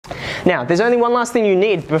Now, there's only one last thing you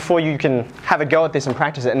need before you can have a go at this and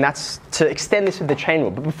practice it, and that's to extend this with the chain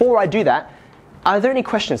rule. But before I do that, are there any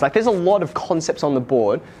questions? Like, there's a lot of concepts on the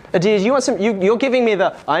board. Adiz, you want some? You're giving me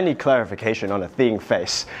the I need clarification on a thing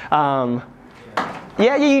face.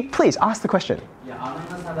 Yeah, please ask the question. Yeah, I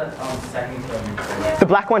understand that second term. The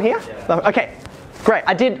black one here? Yeah. Okay, great.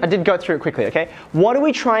 I did go through it quickly. Okay, what are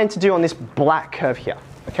we trying to do on this black curve here?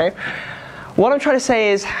 Okay, what I'm trying to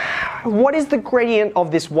say is, what is the gradient of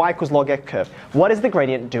this y equals log x curve? What is the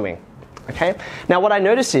gradient doing? Okay. Now, what I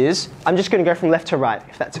notice is, I'm just going to go from left to right,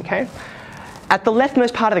 if that's okay. At the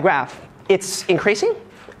leftmost part of the graph, it's increasing,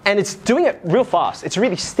 and it's doing it real fast. It's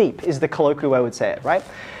really steep, is the colloquial way I would say it, right?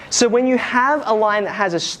 So when you have a line that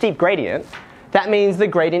has a steep gradient, that means the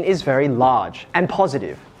gradient is very large and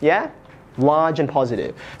positive, yeah? Large and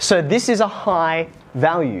positive. So this is a high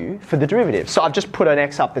value for the derivative. So I've just put an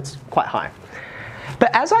x up that's quite high.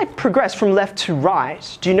 But as I progress from left to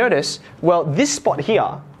right, do you notice, well, this spot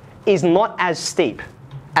here is not as steep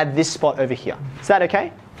as this spot over here. Is that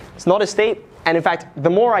okay? It's not as steep. And in fact, the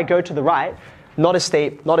more I go to the right, not as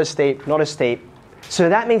steep, not as steep, not as steep. So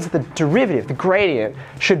that means that the derivative, the gradient,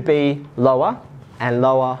 should be lower and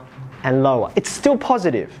lower and lower. It's still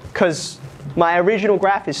positive because my original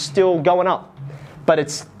graph is still going up, but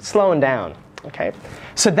it's slowing down. Okay?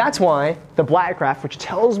 So that's why the black graph, which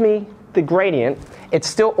tells me the gradient, it's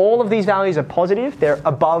still, all of these values are positive. They're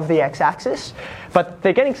above the x-axis, but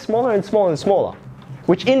they're getting smaller and smaller and smaller,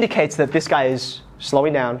 which indicates that this guy is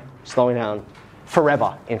slowing down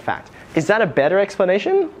forever, in fact. Is that a better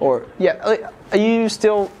explanation? Or, yeah, are you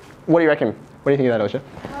still, what do you reckon? What do you think of that,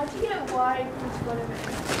 Osha? How do you get y equals whatever?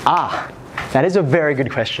 Ah, that is a very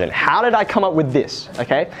good question. How did I come up with this?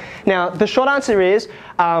 Okay. Now, the short answer is,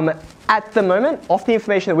 at the moment, off the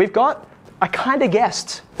information that we've got, I kind of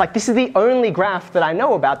guessed. Like, this is the only graph that I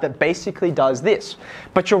know about that basically does this.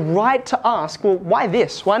 But you're right to ask, well, why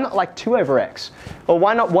this? Why not like 2 over x? Or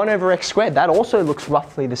why not 1 over x squared? That also looks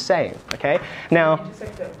roughly the same. Okay. Now,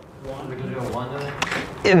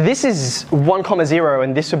 this is 1, 0,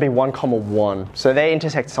 and this would be 1, 1. So they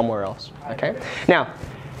intersect somewhere else. Okay. Now,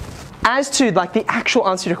 as to like the actual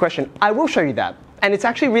answer to your question, I will show you that. And it's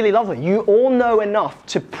actually really lovely. You all know enough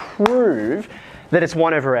to prove that it's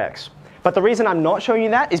 1 over x. But the reason I'm not showing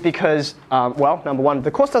you that is because, well, number one,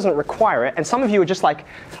 the course doesn't require it. And some of you are just like,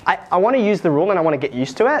 I want to use the rule and I want to get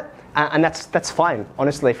used to it. And that's fine,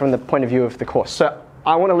 honestly, from the point of view of the course. So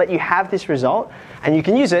I want to let you have this result. And you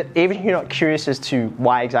can use it even if you're not curious as to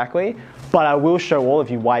why exactly. But I will show all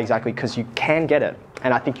of you why exactly, because you can get it.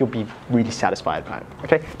 And I think you'll be really satisfied by it.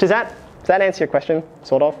 Okay? Does that answer your question,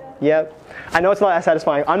 sort of? Yeah? I know it's not that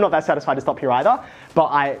satisfying. I'm not that satisfied to stop here either.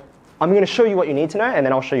 But I'm going to show you what you need to know, and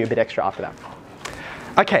then I'll show you a bit extra after that.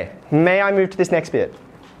 Okay, may I move to this next bit?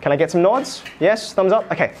 Can I get some nods? Yes, thumbs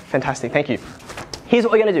up? Okay, fantastic, thank you. Here's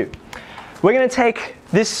what we're going to do. We're going to take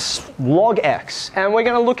this log x, and we're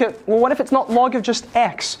going to look at, well, what if it's not log of just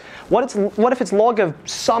x? What if it's log of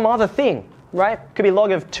some other thing, right? It could be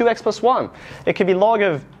log of 2x plus 1. It could be log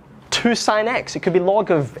of 2 sine x. It could be log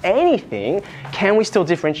of anything. Can we still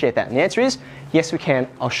differentiate that? And the answer is, yes, we can.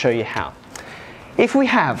 I'll show you how. If we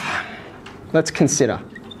have, let's consider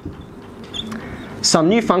some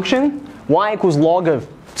new function, y equals log of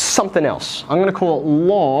something else. I'm going to call it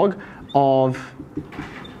log of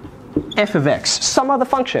f of x, some other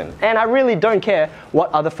function. And I really don't care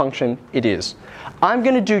what other function it is. I'm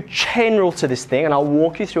going to do chain rule to this thing, and I'll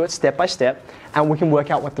walk you through it step by step, and we can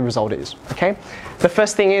work out what the result is. Okay? The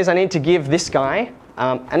first thing is I need to give this guy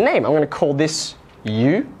a name. I'm going to call this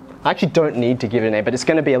u. I actually don't need to give it a name, but it's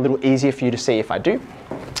going to be a little easier for you to see if I do.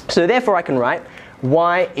 So therefore I can write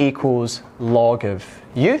y equals log of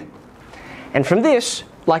u. And from this,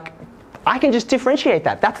 like, I can just differentiate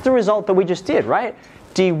that. That's the result that we just did, right?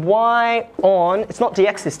 dy on, it's not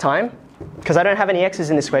dx this time, because I don't have any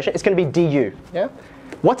x's in this equation. It's going to be du. Yeah?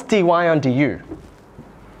 What's dy on du?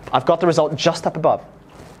 I've got the result just up above.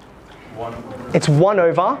 It's 1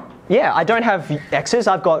 over. Yeah, I don't have x's,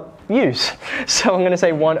 I've got u's. So I'm going to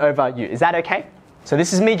say 1 over u. Is that okay? So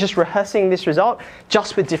this is me just rehearsing this result,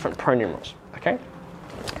 just with different pronumerals. Okay?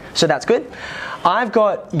 So that's good. I've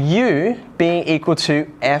got u being equal to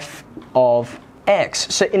f of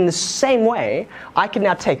x. So in the same way, I can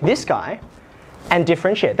now take this guy and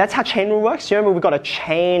differentiate. That's how chain rule works. You remember we've got a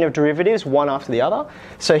chain of derivatives, one after the other.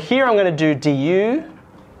 So here I'm going to do du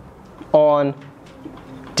on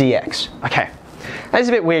dx. Okay. That's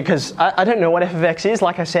a bit weird because I don't know what f of x is.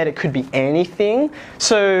 Like I said, it could be anything.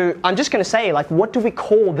 So I'm just going to say, like, what do we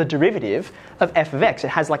call the derivative of f of x? It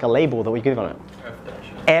has like a label that we give on it.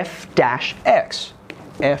 F dash x.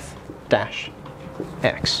 F dash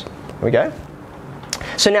x. There we go.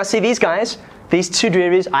 So now see these guys, these two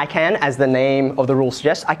derivatives, I can, as the name of the rule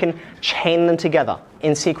suggests, I can chain them together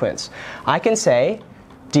in sequence. I can say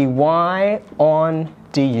dy on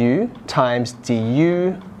du times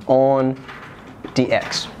du on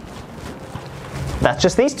dx. That's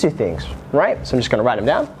just these two things, right? So I'm just going to write them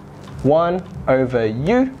down. 1 over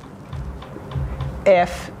u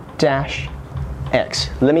f dash x.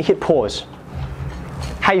 Let me hit pause.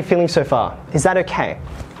 How are you feeling so far? Is that okay?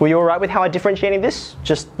 Were you all right with how I differentiated this?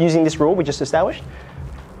 Just using this rule we just established?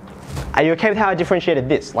 Are you okay with how I differentiated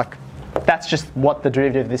this? Like, that's just what the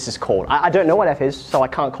derivative of this is called. I don't know what f is, so I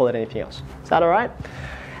can't call it anything else. Is that all right?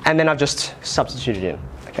 And then I've just substituted in,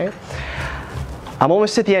 okay? I'm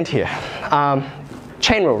almost at the end here.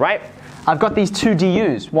 Chain rule, right? I've got these two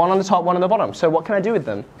du's, one on the top, one on the bottom. So what can I do with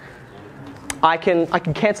them? I can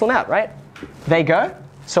cancel them out, right? They go.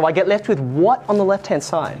 So I get left with what on the left-hand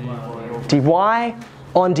side? dy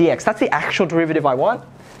on dx. That's the actual derivative I want.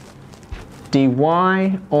 dy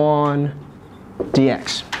on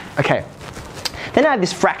dx. Okay. Then I have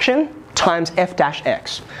this fraction times f dash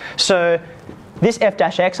x. So this f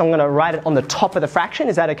dash x, I'm going to write it on the top of the fraction.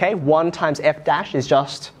 Is that okay? 1 times f dash is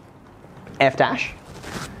just f dash.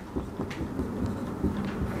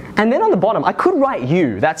 And then on the bottom, I could write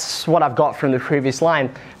u. That's what I've got from the previous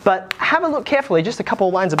line. But have a look carefully, just a couple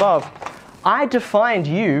of lines above. I defined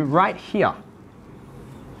u right here.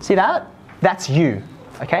 See that? That's u.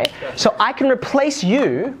 Okay? So I can replace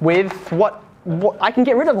u with what I can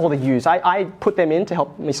get rid of all the u's. I put them in to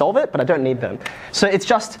help me solve it, but I don't need them. So it's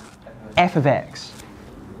just f of x.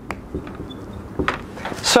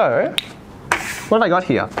 So what have I got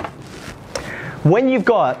here? When you've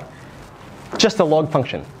got just a log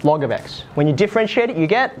function, log of x, when you differentiate it, you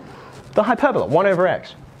get the hyperbola, 1 over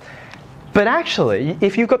x. But actually,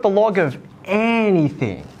 if you've got the log of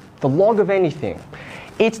anything,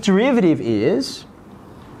 its derivative is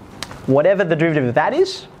whatever the derivative of that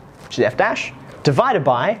is, which is f dash, divided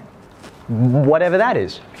by whatever that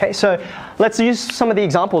is. Okay, so let's use some of the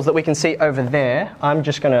examples that we can see over there. I'm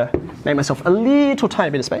just going to make myself a little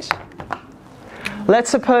tiny bit of space. Let's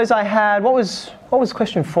suppose I had, what was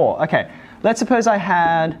question 4? Okay, let's suppose I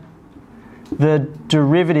had the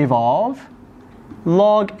derivative of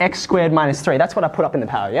log x squared minus 3. That's what I put up in the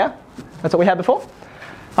power, yeah? That's what we had before?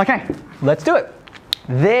 Okay, let's do it.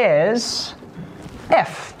 There's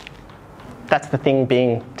f. That's the thing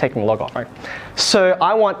being taken log of, right? So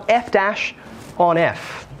I want f dash on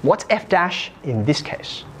f. What's f dash in this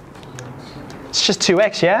case? It's just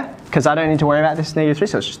 2x, yeah? Because I don't need to worry about this -3,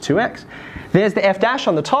 so it's just 2x. There's the f dash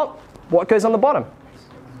on the top. What goes on the bottom?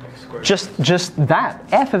 Just that,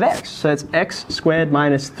 f of x. So it's x squared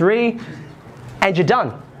minus 3, and you're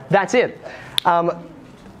done. That's it.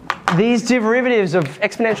 These derivatives of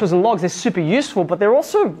exponentials and logs, they're super useful, but they're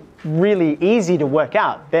also really easy to work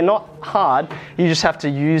out. They're not hard. You just have to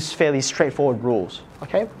use fairly straightforward rules.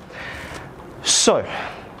 Okay? So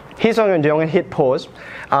here's what I'm going to do. I'm going to hit pause.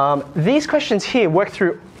 These questions here work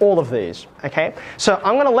through all of these. Okay? So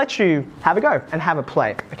I'm going to let you have a go and have a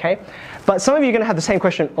play. Okay? But some of you are going to have the same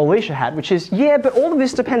question Alicia had, which is, yeah, but all of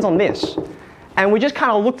this depends on this. And we just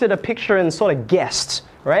kind of looked at a picture and sort of guessed,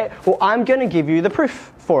 right? Well, I'm going to give you the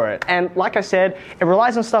proof for it. And like I said, it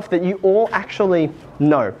relies on stuff that you all actually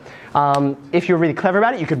know. If you're really clever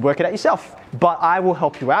about it, you could work it out yourself. But I will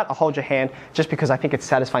help you out. I'll hold your hand just because I think it's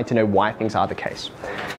satisfying to know why things are the case.